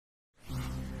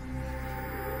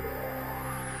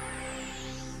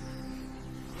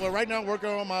Well, right now I'm working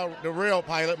on the Rel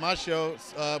pilot, my show,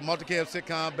 multicam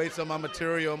sitcom based on my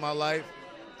material, my life.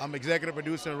 I'm executive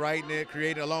producing, writing it,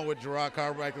 creating along with Gerard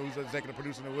Carmichael, who's executive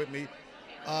producing it with me.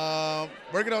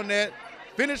 Working on that.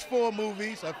 Finished 4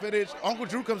 movies. I finished. Uncle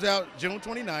Drew comes out June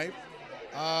 29th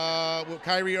with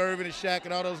Kyrie Irving and Shaq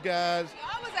and all those guys.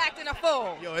 I was acting a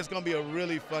fool. Yo, it's gonna be a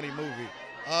really funny movie.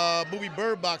 Movie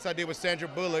Bird Box I did with Sandra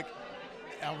Bullock.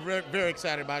 I'm very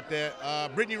excited about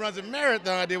that. Brittany Runs a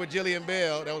Marathon I did with Jillian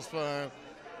Bell. That was fun.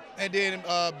 And then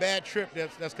Bad Trip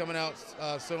that's coming out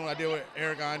soon. I did with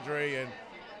Eric Andre, and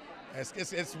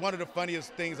it's one of the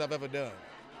funniest things I've ever done.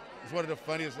 It's one of the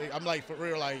funniest things. I'm like, for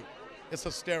real, like, it's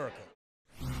hysterical.